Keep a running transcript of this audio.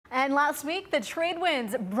And last week, the trade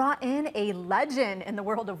winds brought in a legend in the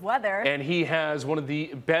world of weather. And he has one of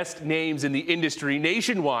the best names in the industry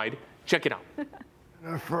nationwide. Check it out.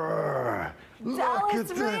 Jennifer, look at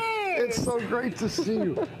that. It's so great to see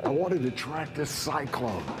you. I wanted to track this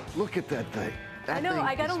cyclone. Look at that thing. I know,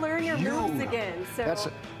 I got to learn your moves again.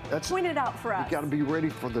 So point it out for us. You got to be ready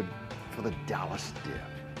for the Dallas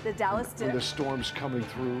dip. The Dallas dip. When the storm's coming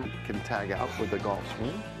through, you can tag out with the Gulf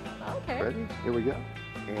swing. Okay. Ready? Here we go.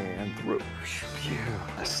 And through.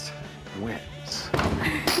 Fewest winds.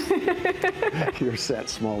 Your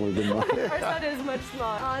set's smaller than mine. Our set is much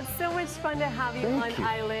smaller. Oh, it's so much fun to have you on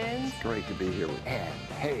island. It's great to be here. And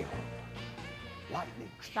hail. Lightning.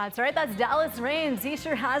 That's right, that's Dallas Raines. He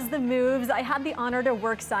sure has the moves. I had the honor to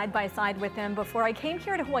work side by side with him before I came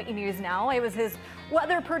here to Hawaii News Now. I was his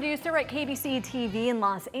weather producer at KBC TV in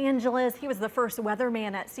Los Angeles. He was the first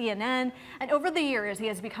weatherman at CNN. And over the years, he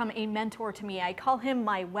has become a mentor to me. I call him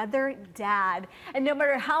my weather dad. And no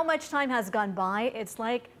matter how much time has gone by, it's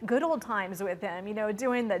like good old times with him. You know,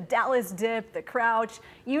 doing the Dallas dip, the crouch,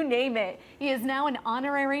 you name it. He is now an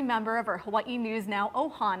honorary member of our Hawaii News Now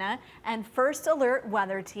Ohana and First Alert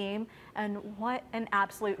weather team, and what an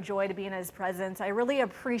absolute joy to be in his presence. I really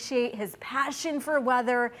appreciate his passion for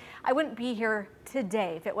weather. I wouldn't be here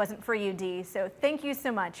today if it wasn't for you, Dee. So thank you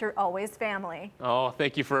so much. You're always family. Oh,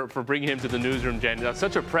 thank you for bringing him to the newsroom, Jen.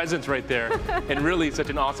 Such a presence right there, and really such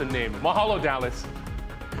an awesome name. Mahalo, Dallas.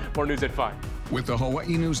 More news at 5. With the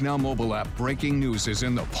Hawaii News Now mobile app, breaking news is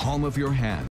in the palm of your hand.